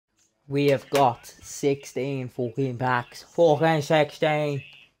We have got 16 fucking packs. Fucking 16.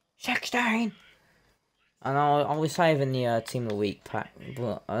 16! And I was saving the Team of the Week pack,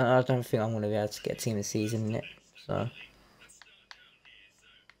 but I don't think I'm going to be able to get Team of the Season in it. So.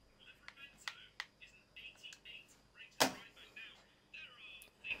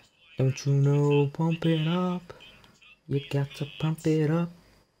 Don't you know, pump it up. You got to pump it up.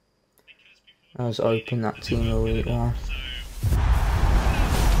 I was open that Team of the Week one.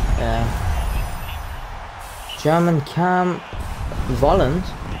 German Cam Volland.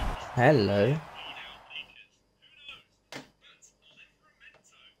 Hello.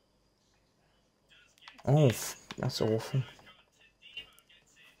 Oh, that's awful.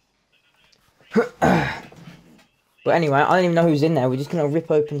 But anyway, I don't even know who's in there. We're just gonna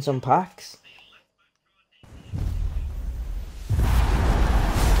rip open some packs.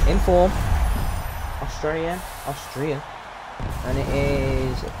 Inform. Austrian. And it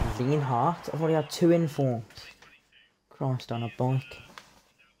is Lienhardt. I've already had 2 informs. Christ on a bike.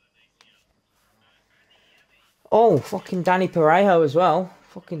 Oh, fucking Danny Parejo as well.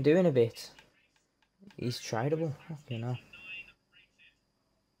 Fucking doing a bit. He's tradable. Fucking hell.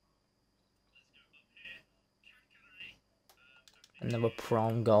 Another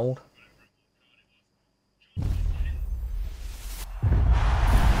prom gold.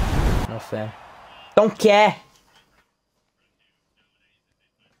 Not fair. Don't care.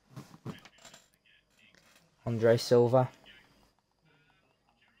 Andre Silva.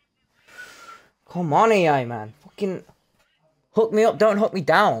 Come on, EA, man. Fucking hook me up, don't hook me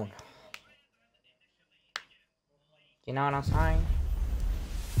down. You know what I'm saying?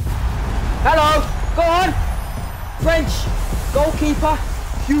 Hello! Go on! French! Goalkeeper!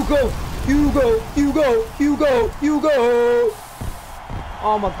 Hugo!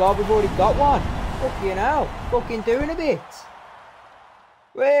 Oh my god, we've already got one! Fucking hell! Fucking doing a bit!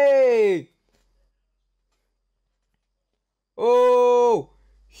 Way! Oh!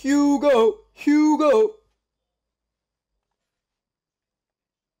 Hugo!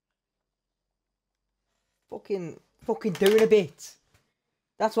 Fucking doing a bit.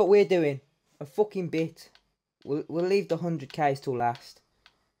 That's what we're doing. A fucking bit. We'll leave the 100Ks till last.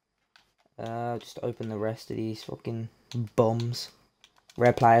 Just open the rest of these fucking bums.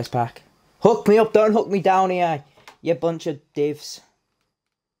 Rare players pack. Hook me up, don't hook me down here. You bunch of divs.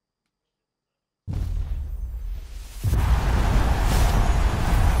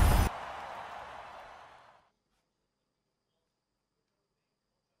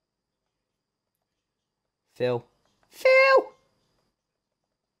 Phil.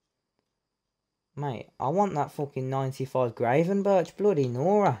 Mate, I want that fucking 95 Gravenberch, bloody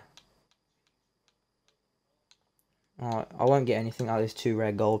Nora. Alright, I won't get anything out of this 2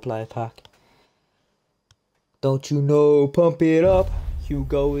 rare gold player pack. Don't you know, pump it up.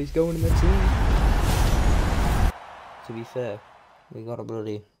 Hugo is going in the team. To be fair, we got a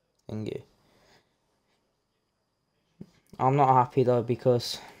bloody thingy. I'm not happy though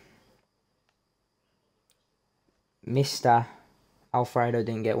because Mr. Alfredo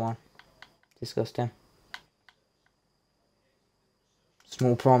didn't get one. Disgusting.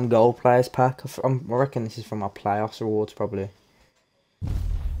 Small prom gold players pack. I reckon this is from our playoffs rewards probably.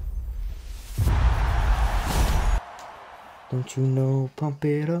 Don't you know, pump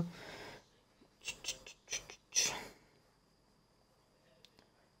it up.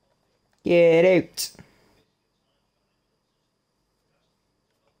 Get out.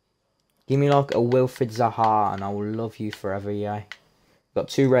 Give me like a Wilfried Zaha and I will love you forever, yeah. Got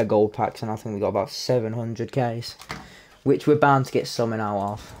 2 rare gold packs and I think we got about 700Ks. Which we're bound to get something out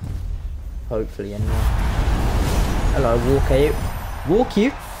of. Hopefully anyway. Hello, walk out. Walk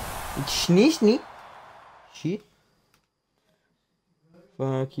you. Sneeze. Shit.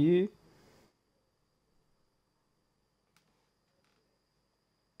 Fuck you.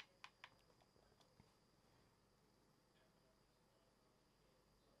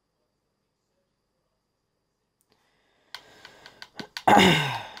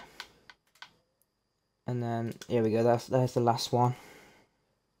 And then here we go, there's the last one.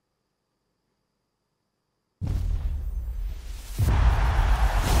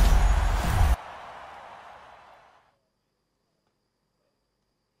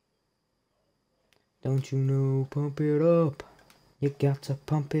 Don't you know, pump it up. You got to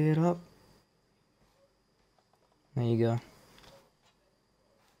pump it up. There you go.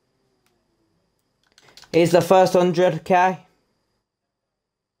 Here's the first 100K.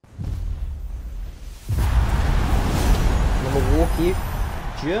 Milwaukee,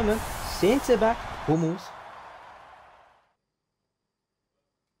 German, centre back, Hummels.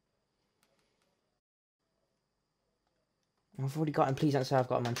 I've already got him. Please don't say I've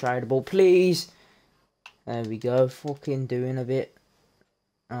got him untradeable. Please. There we go. Fucking doing a bit.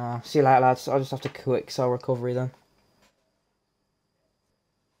 See you later, lads. I'll just have to quick sell recovery then.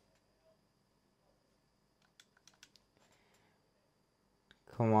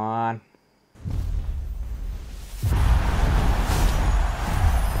 Come on.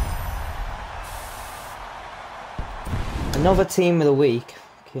 Another team of the week.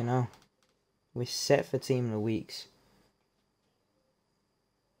 You know, we're set for team of the weeks.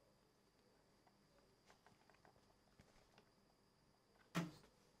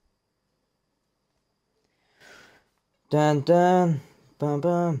 Dun dun, bum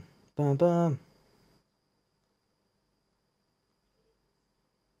bum, bum bum.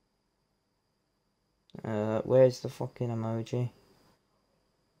 Where's the fucking emoji?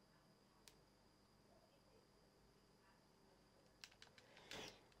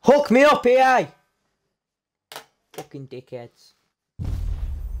 Hook me up, EA! Fucking dickheads.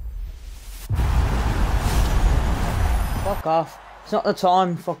 Fuck off. It's not the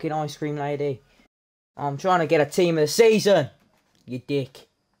time, fucking ice cream lady. I'm trying to get a team of the season. You dick.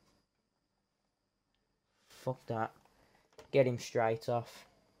 Fuck that. Get him straight off.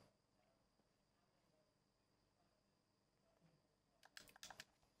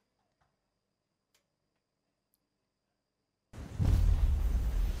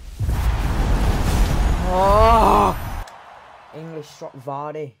 Oh! English struck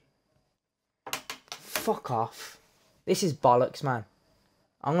Vardy. Fuck off. This is bollocks, man.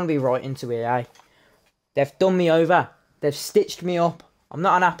 I'm going to be right into EA. They've done me over. They've stitched me up. I'm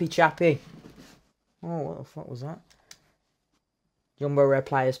not an happy chappy. Oh, what the fuck was that? Jumbo Red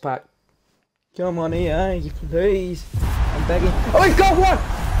Players Pack. Come on, EA, please. I'm begging. Oh, we've got one!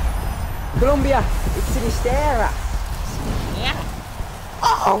 Colombia. It's Sinistera. Yeah.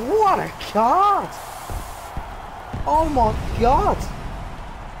 Oh, what a card! Oh my god!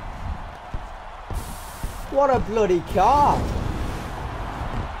 What a bloody card!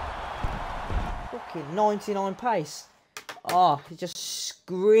 Fucking 99 pace. Oh, it just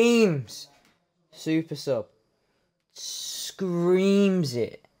screams super sub. Screams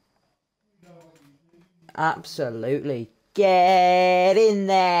it. Absolutely. Get in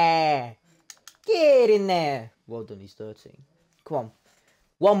there! Get in there! Well done, he's 13. Come on.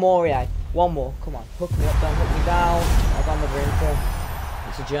 One more, yeah. One more. Come on. Hook me up, don't hook me down. I've got another info.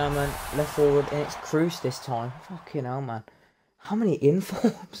 It's a German. Left forward. And it's Cruz this time. Fucking hell, man. How many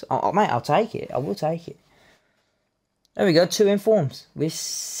informs? Oh, mate, I'll take it. I will take it. There we go. 2 informs. We're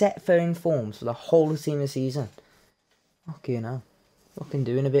set for informs for the whole team of the season. Fucking hell. Fucking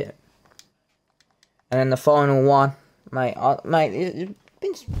doing a bit. And then the final one. Mate, it's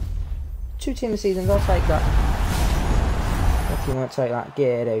been 2 team of the seasons. I'll take that. If you won't take that,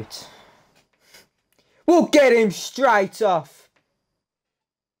 get out. We'll get him straight off.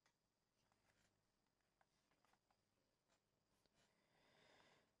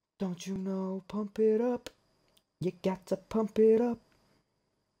 Don't you know, pump it up. You got to pump it up.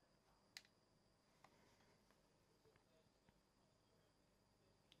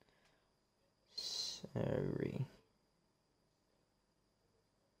 Sorry.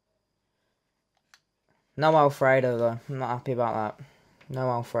 No Alfredo though. I'm not happy about that.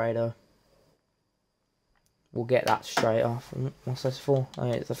 No Alfredo. We'll get that straight off. What's this for? Oh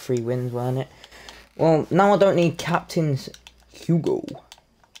yeah, it's the 3 wins, weren't it? Well, now I don't need captain's Hugo.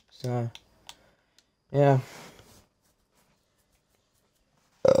 So, yeah.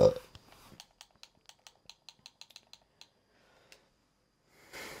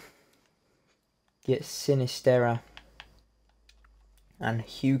 Get Sinistera and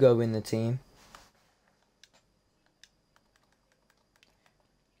Hugo in the team.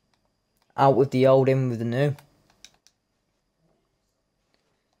 Out with the old, in with the new.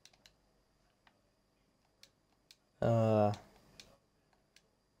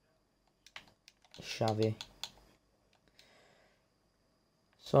 Xavi.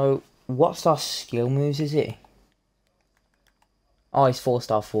 So, what's our skill moves, is it? Oh, he's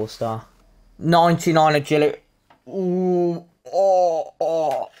 4-star, 4-star. 99 agility. Ooh. Oh,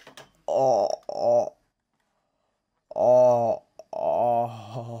 oh, oh, oh. Oh,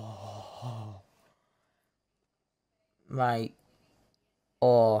 oh. Mate.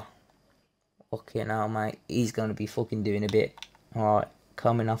 Oh. Fucking hell, mate. He's going to be fucking doing a bit. Alright.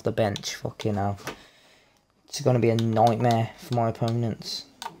 Coming off the bench. Fucking hell. It's going to be a nightmare for my opponents.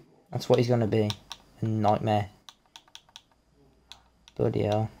 That's what he's going to be. A nightmare. Bloody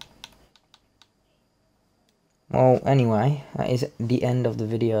hell. Well, anyway. That is the end of the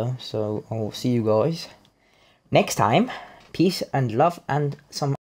video. So, I'll see you guys next time. Peace and love and some